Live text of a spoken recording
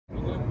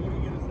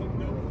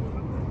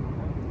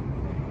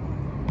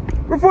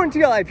Reporting to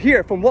you live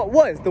here from what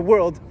was the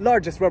world's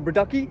largest rubber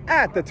ducky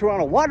at the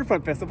Toronto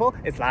Waterfront Festival.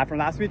 It's live from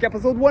last week,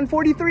 episode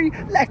 143.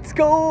 Let's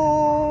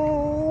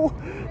go!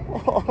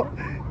 Oh,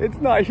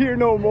 it's not here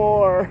no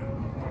more.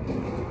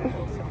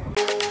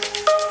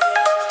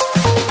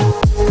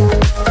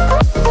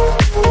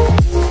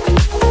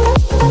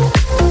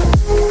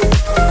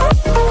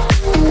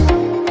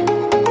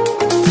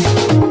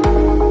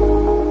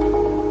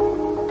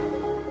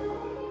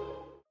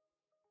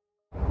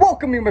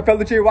 Welcoming my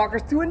fellow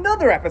JayWalkers to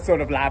another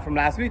episode of Live from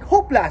Last Week.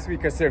 Hope last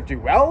week has served you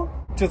well.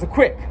 Just a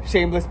quick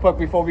shameless plug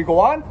before we go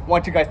on.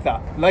 Want you guys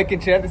to like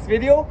and share this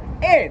video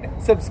and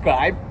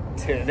subscribe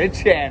to the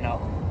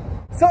channel.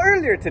 So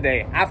earlier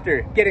today,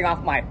 after getting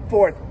off my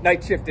 4th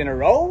night shift in a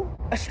row,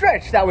 a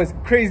stretch that was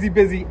crazy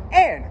busy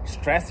and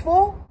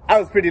stressful,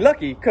 I was pretty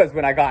lucky because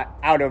when I got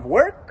out of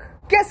work,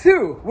 guess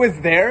who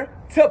was there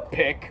to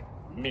pick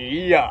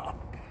me up?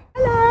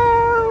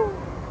 Hello!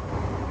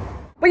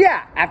 But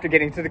yeah, after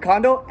getting to the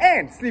condo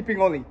and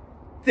sleeping only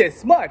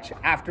this much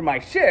after my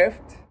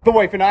shift, the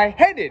wife and I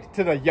headed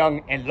to the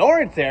Yonge and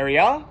Lawrence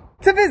area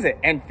to visit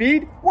and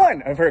feed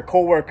one of her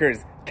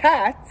co-workers'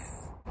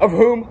 cats, of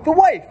whom the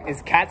wife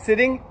is cat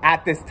sitting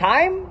at this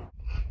time.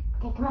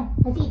 Okay, come on,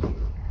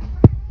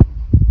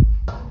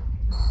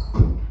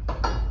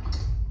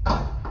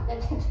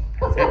 let's eat.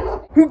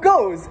 Who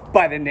goes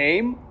by the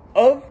name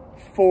of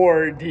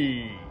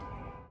 4D.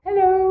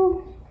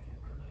 Hello.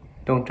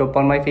 Don't jump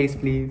on my face,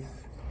 please.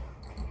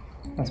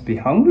 Must be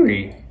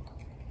hungry.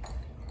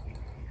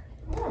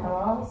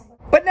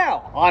 But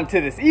now, on to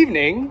this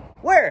evening,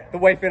 where the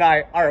wife and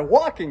I are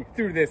walking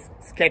through this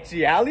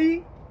sketchy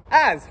alley,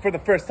 as for the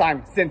first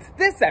time since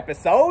this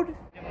episode...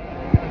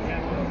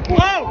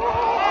 Whoa!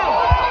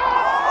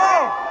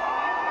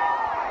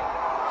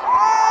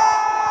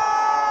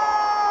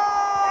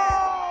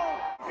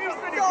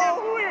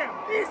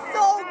 He's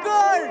so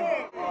good!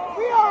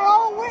 We are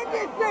all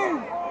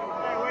witnesses!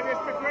 Witness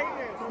to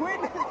greatness!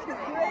 Witness to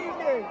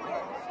greatness!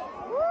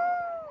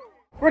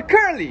 We're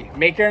currently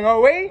making our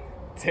way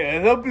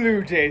to the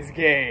Blue Jays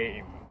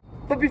game.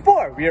 But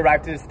before we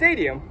arrive to the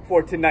stadium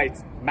for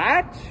tonight's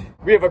match,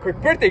 we have a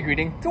quick birthday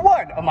greeting to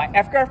one of my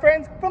FCAR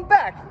friends from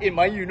back in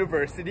my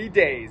university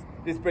days.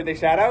 This birthday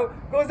shout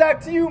out goes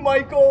out to you,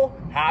 Michael.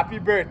 Happy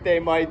birthday,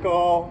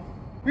 Michael.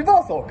 We've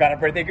also got a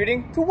birthday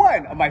greeting to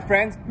one of my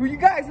friends who you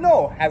guys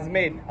know has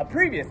made a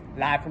previous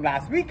Live from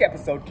Last Week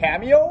episode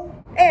cameo,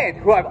 and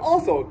who I've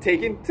also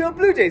taken to a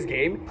Blue Jays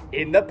game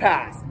in the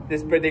past.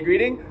 This birthday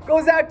greeting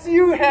goes out to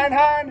you,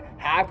 Han.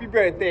 Happy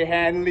birthday,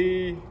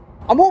 Hanley.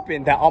 I'm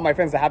hoping that all my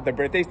friends that have their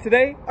birthdays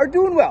today are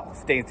doing well,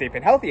 staying safe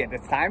and healthy at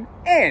this time,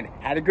 and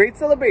had a great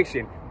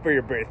celebration for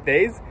your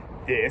birthdays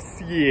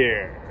this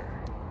year.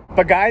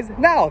 But guys,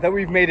 now that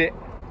we've made it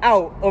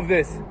out of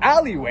this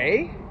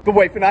alleyway, the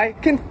wife and I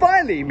can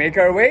finally make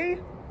our way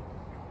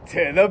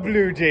to the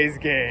Blue Jays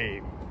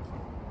game.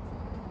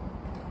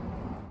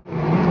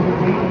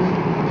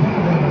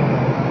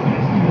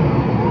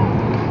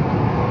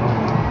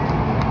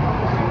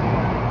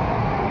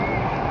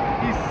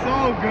 He's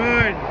so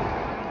good.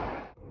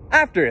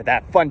 After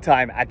that fun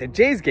time at the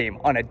Jays game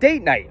on a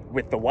date night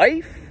with the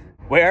wife,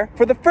 where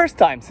for the first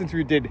time since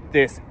we did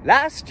this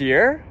last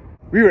year,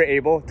 we were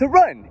able to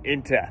run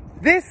into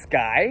this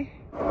guy.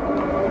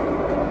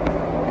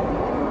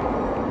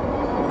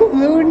 The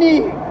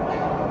loonie!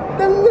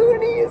 The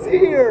loonie is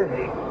here!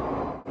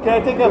 Can I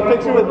take a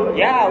picture with, with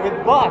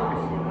Buck?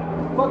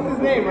 Buck's his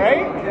name,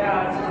 right?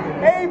 Yeah, that's true.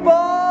 Hey,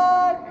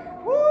 Buck!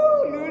 Woo!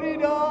 Loonie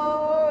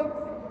dog!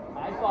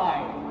 High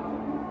five.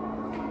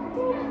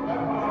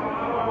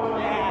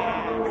 Yeah.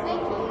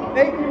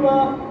 Thank you,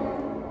 Buck.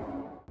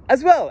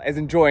 As well as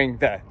enjoying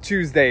the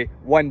Tuesday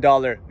 $1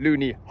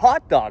 loonie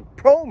hot dog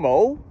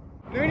promo.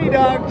 Loonie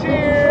dog,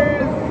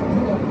 cheers!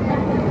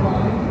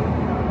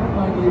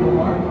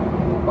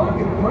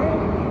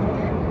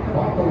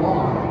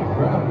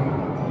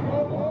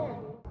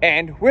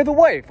 And where the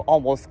wife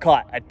almost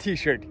caught a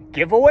t-shirt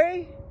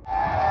giveaway.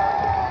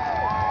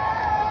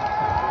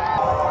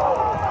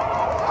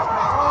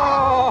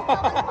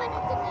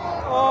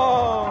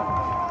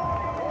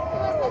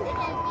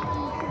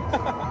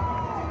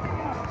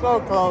 So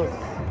close.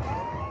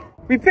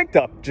 We picked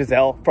up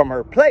Giselle from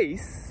her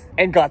place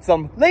and got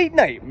some late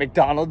night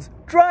McDonald's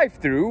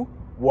drive-thru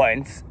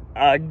once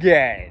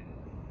again.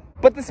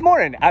 But this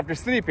morning, after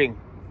sleeping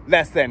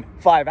less than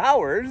 5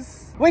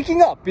 hours,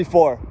 waking up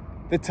before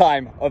the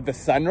time of the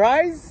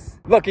sunrise,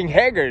 looking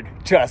haggard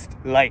just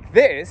like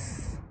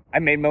this, I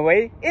made my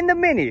way in the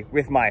Mini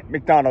with my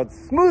McDonald's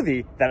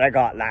smoothie that I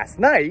got last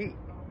night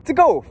to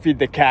go feed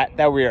the cat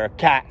that we are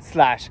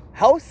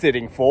cat/house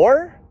sitting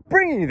for,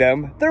 bringing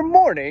them their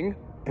morning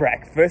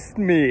breakfast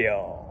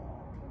meal.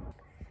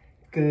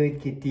 Good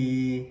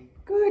kitty,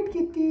 good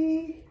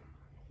kitty.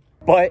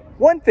 But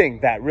one thing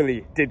that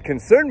really did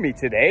concern me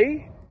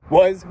today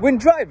was when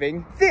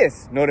driving,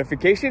 this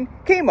notification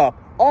came up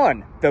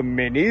on the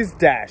Mini's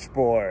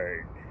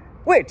dashboard.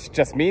 Which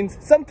just means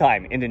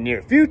sometime in the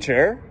near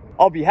future,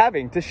 I'll be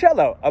having to shell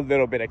out a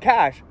little bit of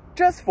cash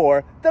just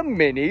for the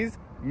Mini's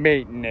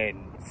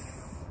maintenance.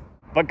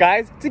 But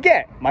guys, to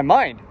get my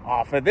mind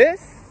off of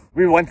this,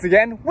 we once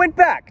again went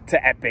back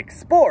to Epic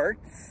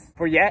Sports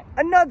for yet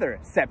another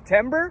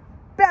September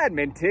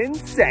badminton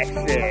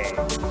session.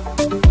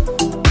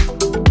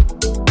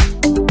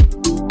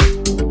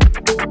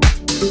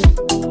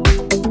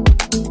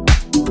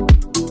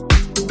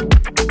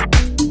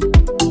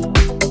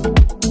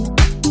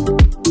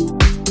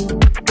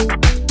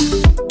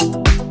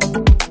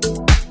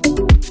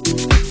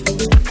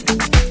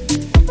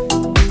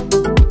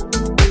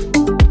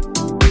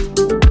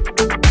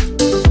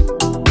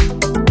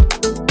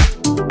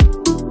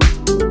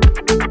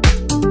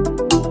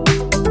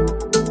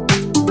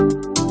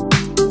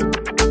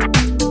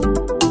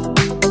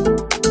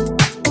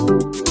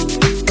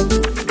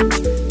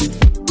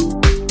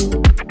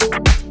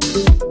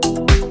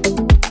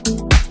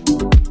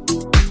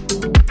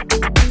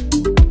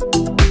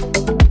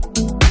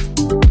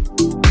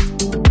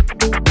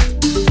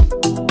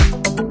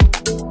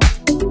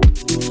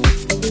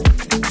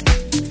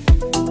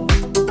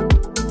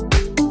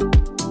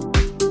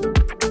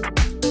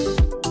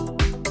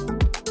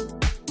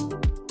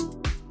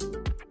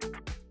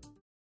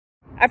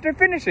 After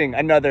finishing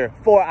another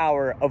 4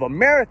 hour of a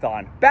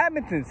marathon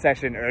badminton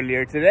session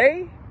earlier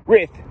today,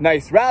 with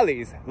nice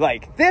rallies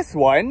like this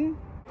one,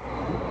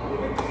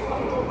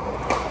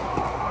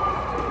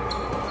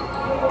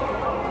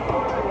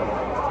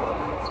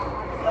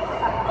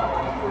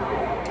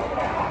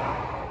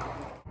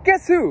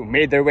 guess who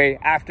made their way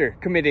after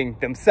committing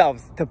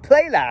themselves to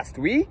play last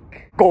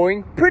week?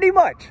 Going pretty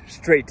much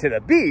straight to the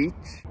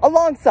beach,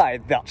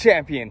 alongside the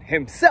champion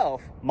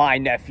himself, my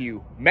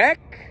nephew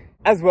Mech,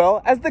 as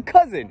well as the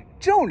cousin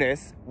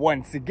Jonas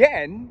once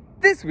again,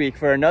 this week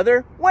for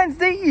another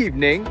Wednesday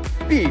evening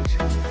beach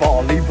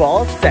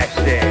volleyball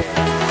session.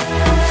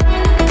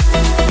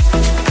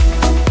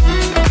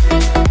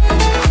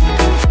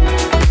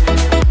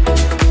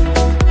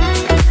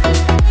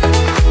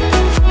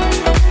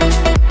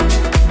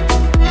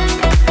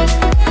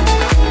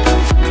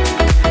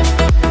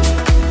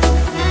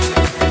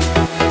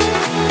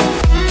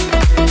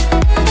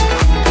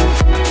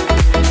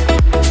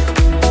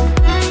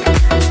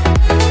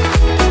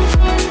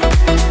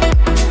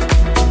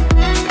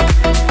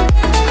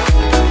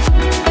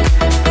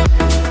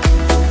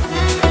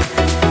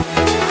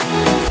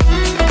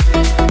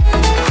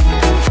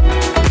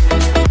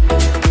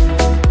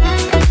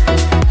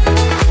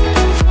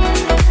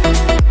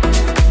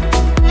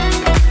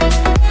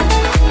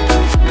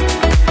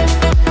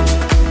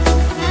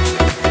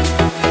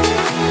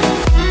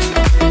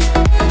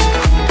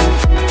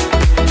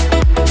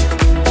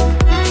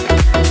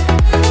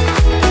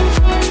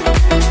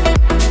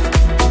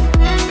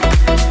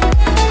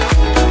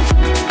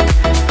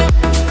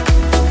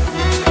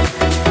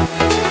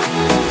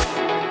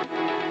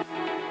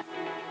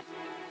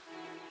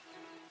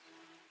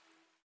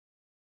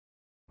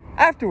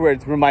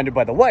 Afterwards, reminded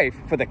by the wife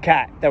for the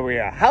cat that we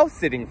are house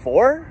sitting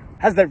for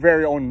has their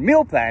very own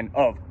meal plan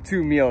of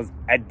 2 meals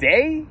a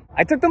day,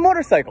 I took the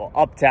motorcycle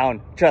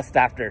uptown just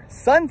after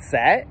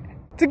sunset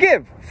to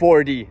give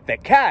 4D the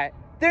cat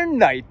their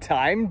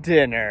nighttime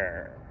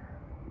dinner.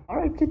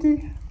 Alright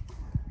kitty,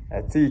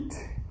 let's eat.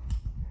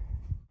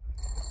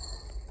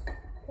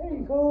 There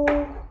you go.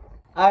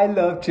 I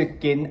love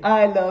chicken,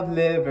 I love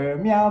liver,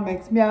 meow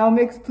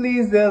mix,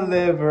 please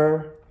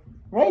deliver.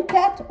 Right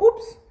cat?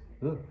 Oops.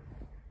 Ooh.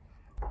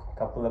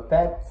 Couple of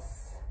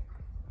pets,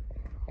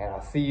 and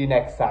I'll see you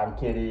next time,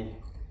 kitty.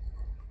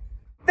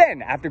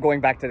 Then, after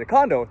going back to the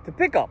condo to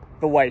pick up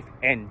the wife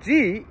and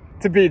G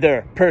to be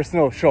their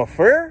personal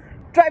chauffeur,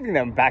 driving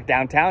them back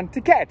downtown to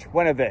catch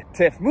one of the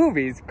TIFF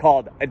movies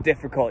called A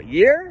Difficult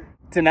Year,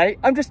 tonight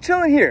I'm just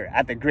chilling here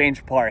at the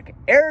Grange Park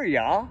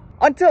area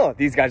until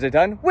these guys are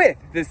done with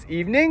this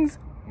evening's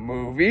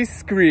movie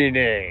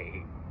screening.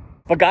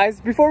 But guys,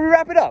 before we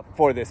wrap it up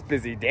for this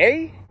busy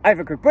day, I have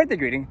a quick birthday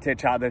greeting to a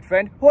childhood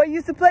friend who I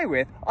used to play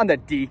with on the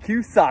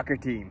DQ soccer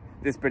team.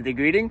 This birthday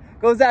greeting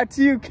goes out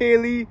to you,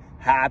 Kaylee.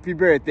 Happy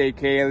birthday,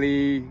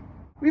 Kaylee.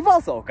 We've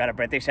also got a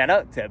birthday shout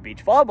out to a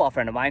beach volleyball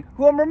friend of mine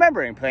who I'm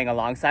remembering playing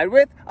alongside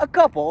with a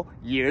couple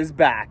years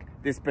back.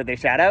 This birthday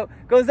shout out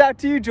goes out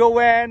to you,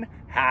 Joanne.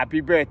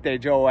 Happy birthday,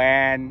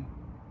 Joanne.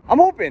 I'm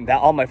hoping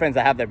that all my friends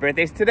that have their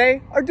birthdays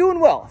today are doing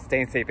well,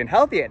 staying safe and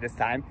healthy at this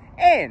time,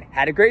 and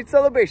had a great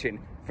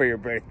celebration for your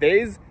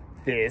birthdays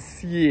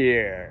this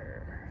year.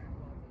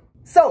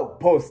 So,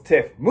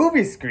 post-TIFF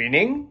movie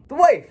screening, the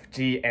wife,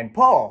 G and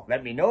Paul,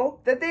 let me know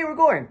that they were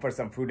going for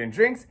some food and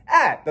drinks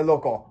at the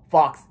local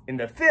Fox in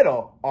the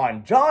Fiddle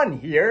on John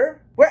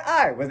here, where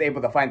I was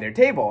able to find their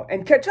table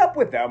and catch up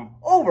with them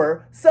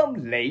over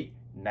some late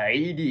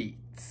night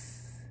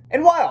eats.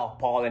 And while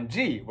Paul and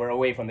G were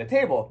away from the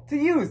table to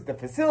use the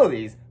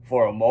facilities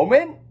for a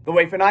moment, the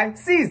wife and I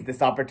seized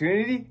this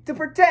opportunity to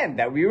pretend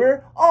that we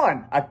were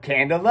on a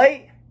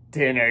candlelight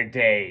dinner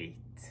date.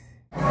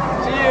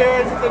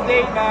 Cheers to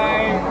date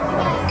night!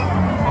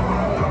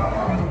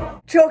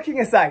 Joking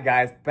aside,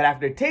 guys, but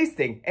after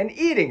tasting and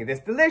eating this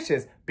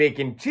delicious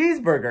bacon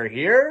cheeseburger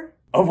here,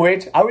 of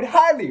which I would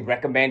highly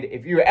recommend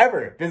if you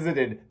ever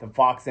visited the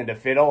Fox and the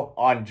Fiddle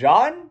on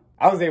John,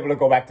 I was able to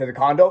go back to the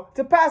condo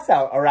to pass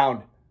out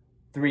around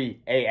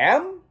 3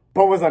 a.m.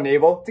 but was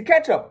unable to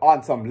catch up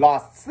on some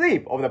lost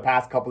sleep over the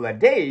past couple of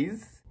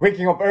days,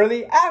 waking up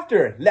early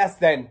after less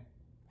than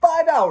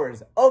 5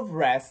 hours of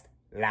rest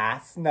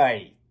last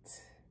night.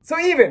 So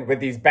even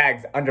with these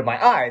bags under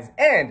my eyes,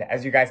 and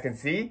as you guys can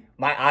see,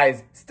 my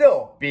eyes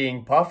still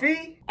being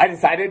puffy, I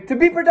decided to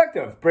be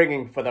productive,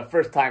 bringing for the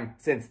first time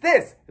since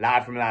this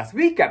Live From Last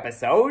Week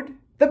episode,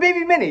 the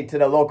Baby Mini to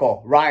the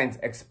local Ryan's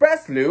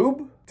Express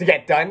Lube to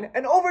get done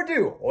an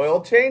overdue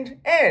oil change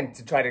and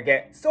to try to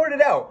get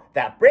sorted out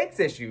that brakes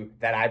issue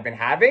that I've been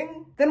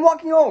having. Then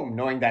walking home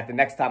knowing that the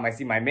next time I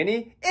see my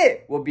Mini,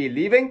 it will be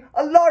leaving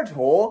a large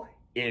hole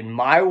in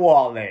my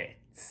wallet.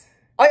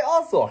 I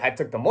also had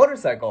took the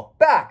motorcycle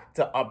back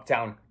to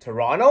uptown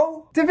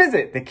Toronto to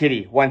visit the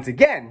kitty once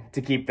again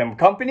to keep them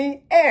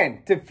company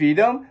and to feed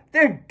them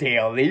their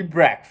daily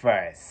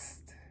breakfast.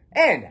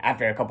 And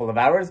after a couple of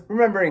hours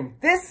remembering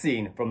this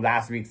scene from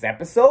last week's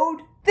episode,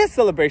 this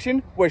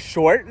celebration was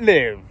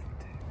short-lived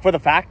for the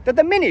fact that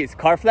the Mini's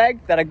car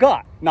flag that I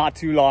got not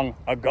too long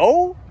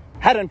ago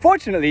had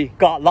unfortunately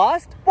got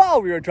lost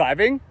while we were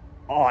driving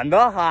on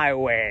the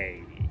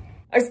highway.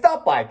 I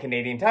stopped by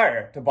Canadian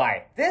Tire to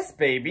buy this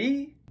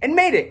baby and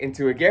made it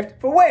into a gift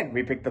for when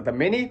we picked up the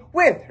Mini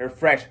with her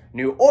fresh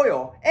new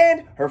oil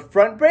and her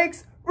front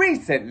brakes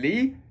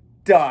recently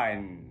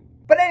done.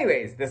 But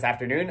anyways, this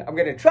afternoon I'm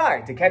gonna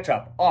try to catch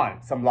up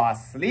on some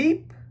lost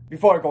sleep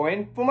before I go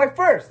in for my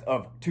first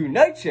of 2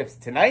 night shifts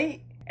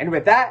tonight. And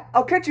with that,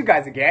 I'll catch you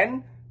guys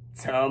again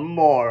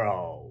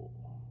tomorrow.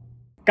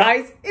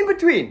 Guys, in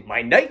between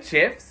my night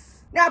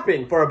shifts,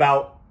 napping for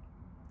about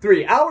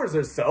 3 hours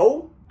or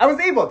so, I was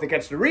able to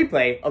catch the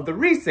replay of the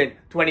recent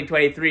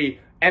 2023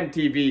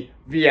 MTV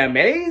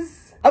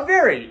VMAs, a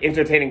very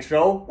entertaining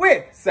show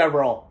with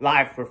several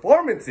live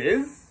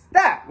performances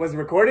that was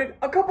recorded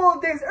a couple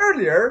of days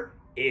earlier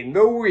in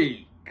the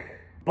week.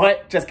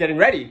 But just getting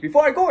ready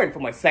before I go in for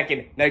my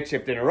second night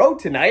shift in a row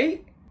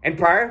tonight, and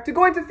prior to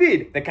going to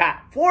feed the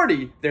cat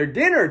 40 their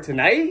dinner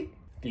tonight,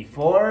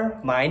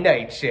 before my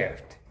night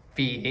shift,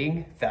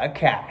 feeding the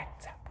cat.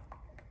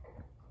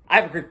 I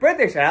have a quick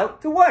birthday shout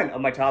out to one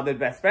of my childhood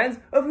best friends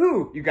of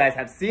who you guys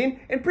have seen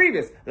in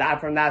previous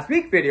Live From Last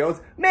Week videos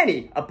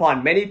many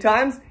upon many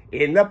times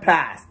in the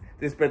past.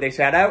 This birthday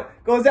shout out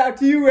goes out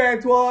to you,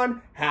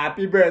 Antoine.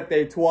 Happy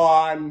birthday,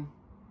 Twan.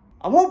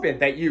 I'm hoping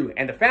that you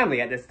and the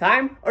family at this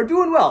time are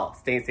doing well,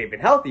 staying safe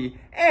and healthy,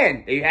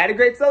 and that you had a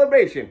great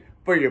celebration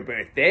for your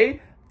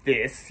birthday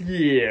this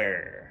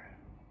year.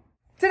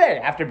 Today,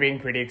 after being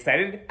pretty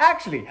excited,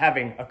 actually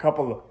having a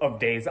couple of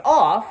days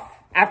off,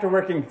 after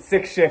working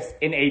 6 shifts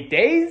in 8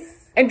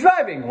 days, and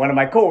driving one of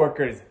my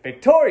coworkers,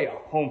 Victoria,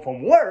 home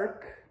from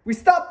work, we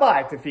stopped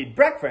by to feed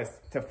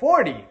breakfast to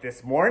 40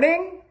 this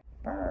morning.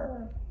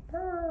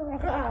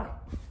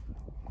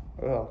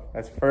 Oh,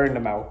 that's fur in the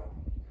mouth.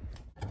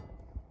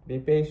 Be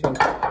patient.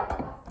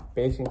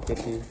 Patient,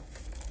 kitty.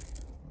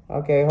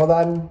 Okay, hold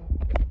on.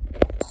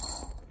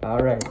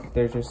 Alright,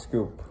 there's your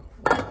scoop.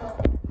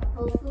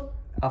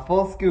 A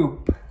full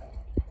scoop.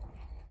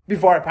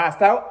 Before I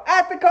passed out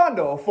at the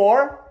condo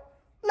for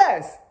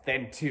less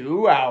than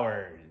 2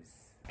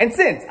 hours. And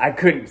since I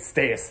couldn't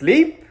stay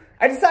asleep,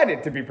 I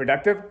decided to be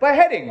productive by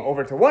heading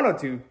over to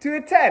 102 to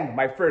attend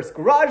my first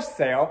garage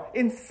sale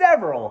in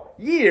several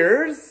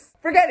years,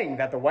 forgetting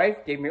that the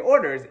wife gave me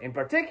orders in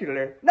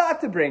particular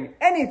not to bring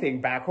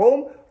anything back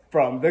home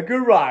from the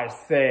garage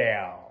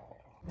sale.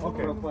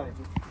 Okay.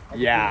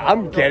 Yeah,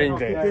 I'm getting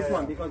this.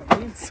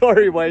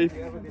 Sorry, wife.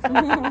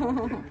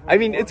 I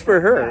mean, it's for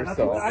her,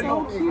 so.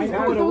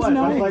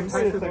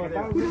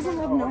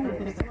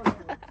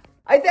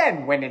 I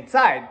then went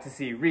inside to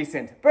see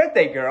recent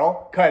birthday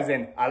girl,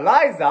 cousin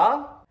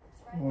Eliza.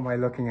 Who am I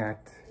looking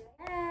at?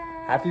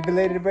 Happy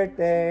belated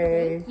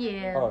birthday. Thank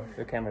you. Oh,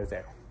 the camera's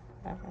there.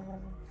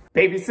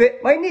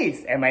 Babysit my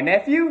niece and my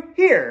nephew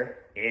here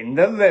in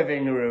the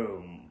living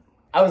room.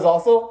 I was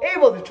also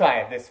able to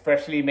try this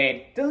freshly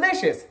made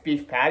delicious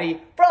beef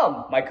patty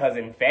from my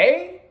cousin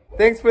Faye.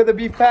 Thanks for the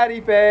beef patty,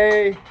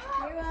 Faye.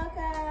 You're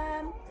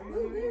welcome.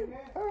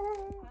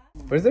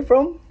 Where's it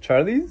from?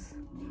 Charlie's?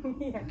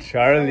 Yeah.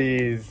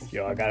 Charlie's.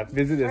 Yo, I gotta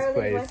visit this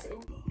place.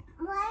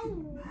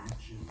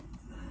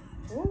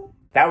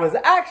 That was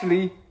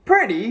actually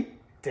pretty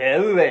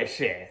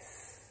delicious.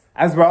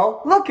 As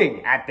well,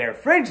 looking at their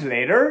fridge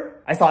later,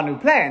 I saw new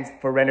plans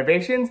for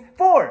renovations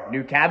for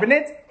new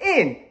cabinets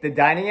in the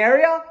dining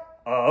area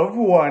of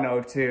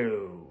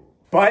 102.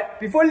 But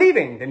before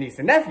leaving the niece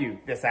and nephew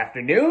this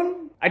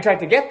afternoon, I tried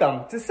to get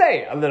them to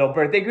say a little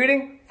birthday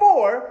greeting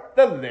for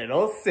the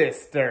little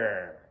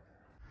sister.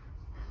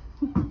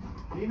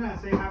 Lina,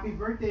 say happy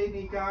birthday,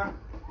 Nika.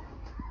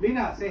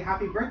 Lina, say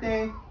happy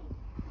birthday.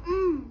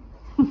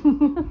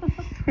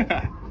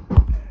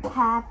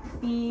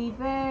 Happy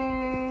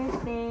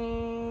birthday,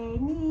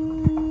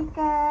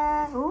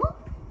 Nika. Ooh.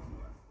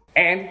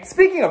 And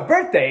speaking of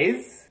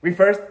birthdays, we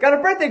first got a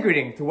birthday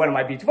greeting to one of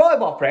my beach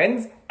volleyball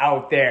friends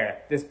out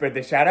there. This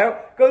birthday shout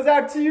out goes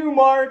out to you,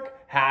 Mark.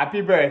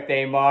 Happy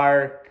birthday,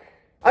 Mark.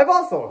 I've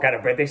also got a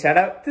birthday shout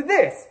out to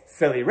this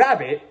silly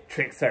rabbit,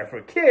 Tricks Are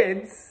for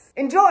Kids,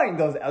 enjoying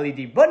those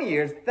LED bunny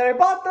ears that I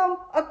bought them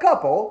a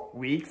couple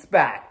weeks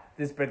back.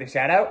 This birthday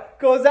shout out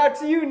goes out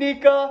to you,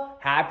 Nika.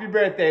 Happy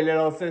birthday,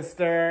 little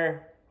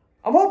sister.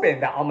 I'm hoping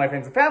that all my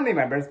friends and family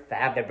members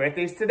that have their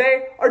birthdays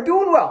today are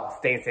doing well,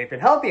 staying safe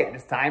and healthy at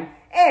this time,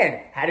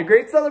 and had a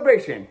great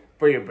celebration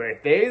for your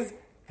birthdays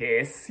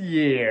this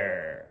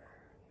year.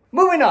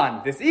 Moving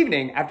on this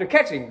evening, after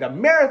catching the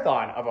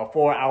marathon of a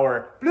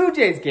 4-hour Blue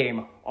Jays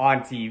game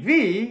on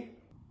TV.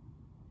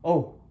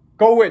 Oh,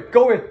 go it,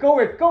 go it, go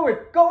it, go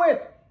it, go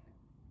it!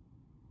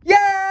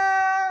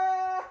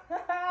 Yeah!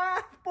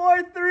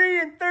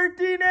 4-3 in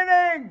 13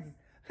 innings!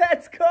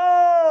 Let's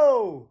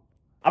go!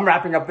 I'm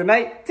wrapping up the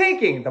night,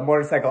 taking the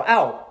motorcycle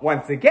out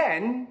once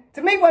again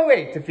to make my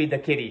way to feed the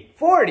kitty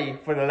 40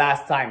 for the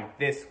last time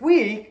this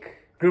week,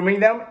 grooming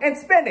them and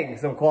spending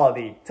some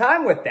quality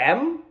time with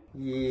them.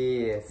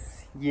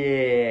 Yes,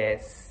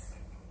 yes.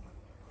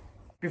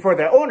 Before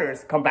their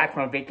owners come back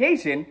from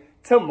vacation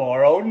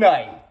tomorrow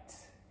night.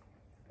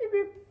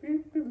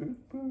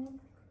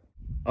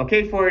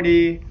 Okay,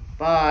 40.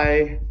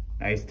 Bye.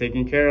 Nice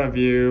taking care of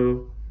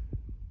you.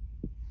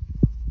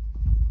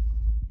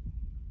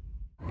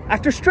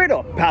 After straight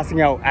up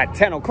passing out at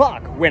 10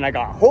 o'clock when I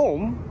got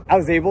home, I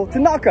was able to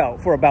knock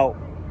out for about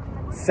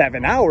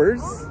 7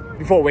 hours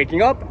before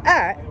waking up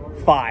at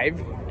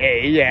 5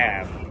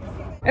 a.m.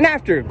 And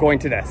after going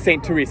to the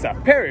St. Teresa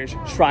Parish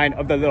Shrine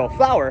of the Little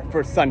Flower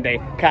for Sunday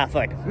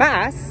Catholic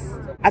Mass,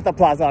 at the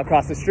plaza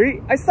across the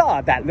street, I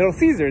saw that Little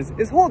Caesars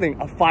is holding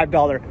a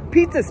 $5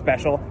 pizza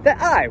special that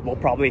I will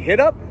probably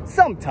hit up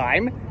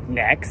sometime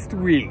next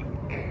week.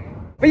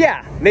 But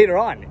yeah, later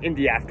on in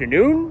the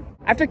afternoon,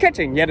 after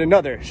catching yet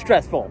another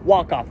stressful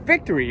walk-off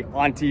victory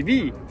on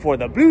TV for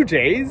the Blue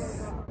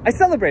Jays, I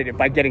celebrated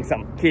by getting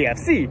some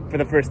KFC for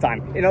the first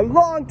time in a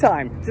long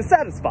time to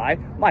satisfy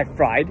my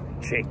fried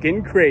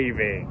chicken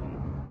craving.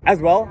 As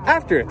well,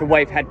 after the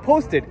wife had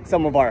posted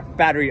some of our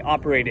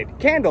battery-operated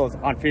candles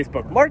on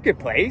Facebook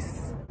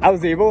Marketplace, I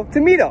was able to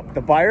meet up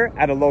the buyer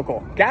at a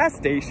local gas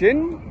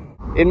station.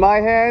 In my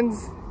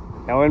hands,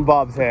 now in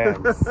Bob's hands.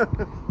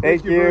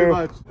 Thank you very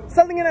much.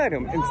 Selling an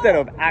item instead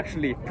of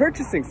actually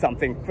purchasing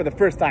something for the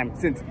first time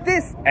since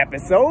this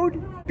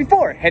episode,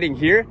 before heading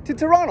here to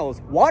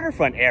Toronto's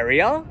waterfront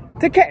area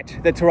to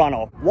catch the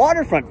Toronto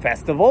Waterfront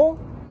Festival,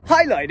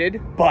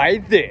 highlighted by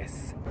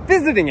this.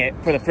 Visiting it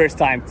for the first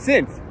time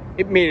since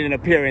it made an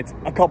appearance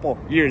a couple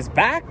years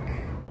back,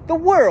 the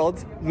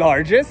world's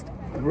largest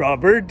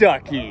rubber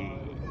ducky.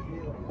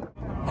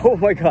 Oh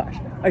my gosh,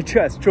 I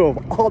just drove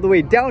all the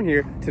way down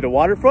here to the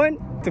waterfront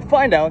to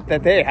find out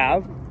that they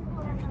have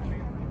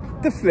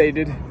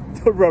deflated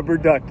the rubber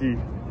ducky.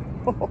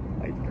 Oh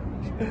my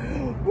gosh.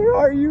 Where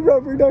are you,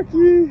 rubber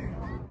ducky?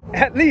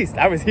 At least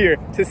I was here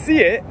to see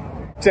it,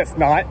 just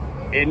not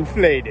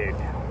inflated.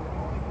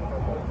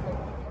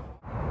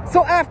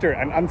 So after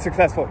an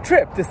unsuccessful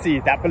trip to see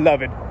that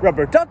beloved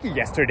rubber ducky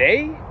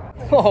yesterday,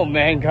 oh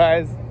man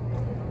guys,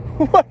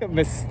 what a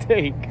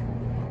mistake.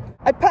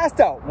 I passed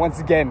out once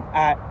again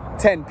at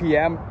 10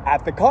 p.m.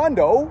 at the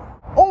condo,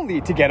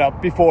 only to get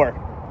up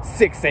before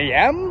 6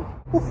 a.m.,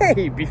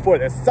 way before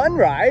the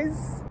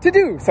sunrise, to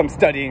do some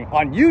studying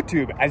on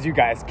YouTube, as you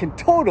guys can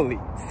totally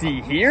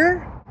see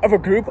here, of a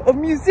group of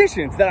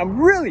musicians that I'm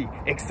really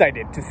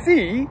excited to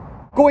see.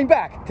 Going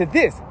back to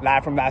this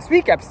Live From Last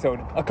Week episode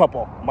a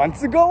couple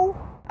months ago,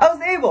 I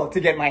was able to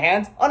get my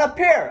hands on a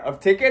pair of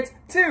tickets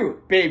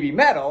to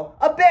BabyMetal,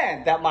 a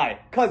band that my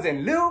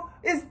cousin Lou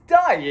is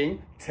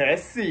dying to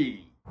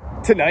see.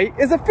 Tonight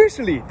is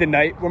officially the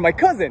night where my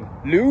cousin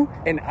Lou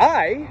and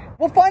I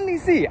will finally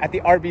see at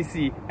the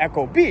RBC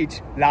Echo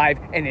Beach live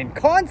and in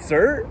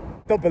concert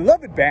the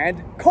beloved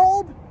band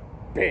called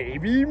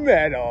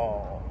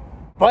BabyMetal.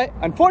 But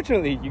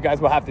unfortunately, you guys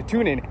will have to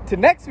tune in to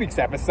next week's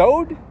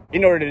episode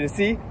in order to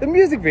see the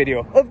music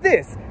video of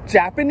this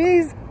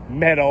Japanese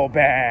metal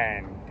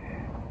band.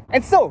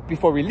 And so,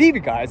 before we leave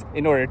you guys,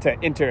 in order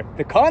to enter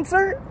the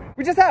concert,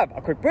 we just have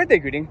a quick birthday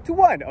greeting to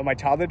one of my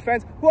childhood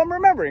friends who I'm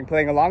remembering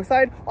playing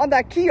alongside on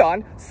that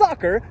Keon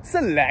soccer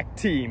select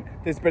team.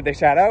 This birthday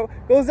shout out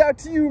goes out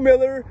to you,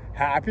 Miller.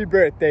 Happy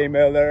birthday,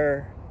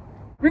 Miller.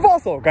 We've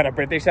also got a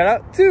birthday shout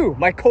out to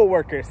my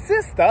co-worker,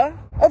 Sista,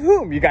 of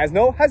whom you guys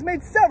know has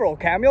made several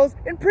cameos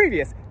in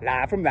previous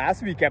Live From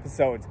Last Week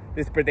episodes.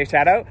 This birthday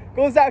shout out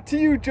goes out to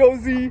you,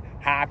 Josie.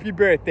 Happy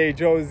birthday,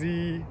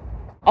 Josie.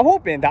 I'm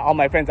hoping that all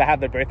my friends that have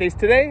their birthdays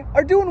today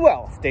are doing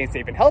well, staying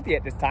safe and healthy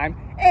at this time,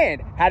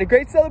 and had a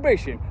great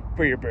celebration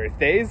for your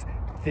birthdays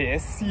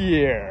this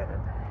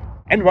year.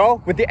 And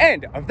well, with the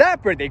end of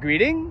that birthday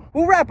greeting,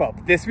 we'll wrap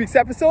up this week's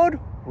episode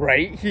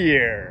right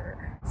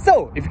here.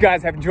 So, if you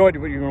guys have enjoyed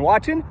what you've been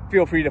watching,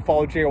 feel free to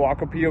follow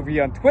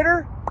JayWalkerPOV on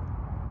Twitter,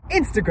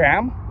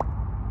 Instagram,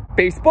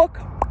 Facebook,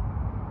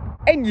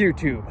 and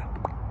YouTube.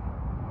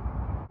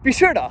 Be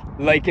sure to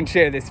like and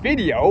share this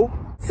video,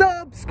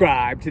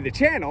 subscribe to the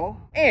channel,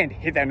 and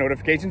hit that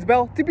notifications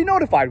bell to be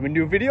notified when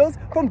new videos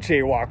from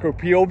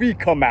JayWalkerPOV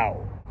come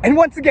out. And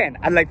once again,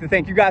 I'd like to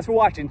thank you guys for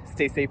watching.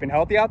 Stay safe and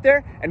healthy out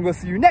there, and we'll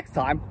see you next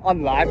time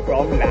on Live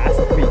From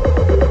Last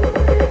Week.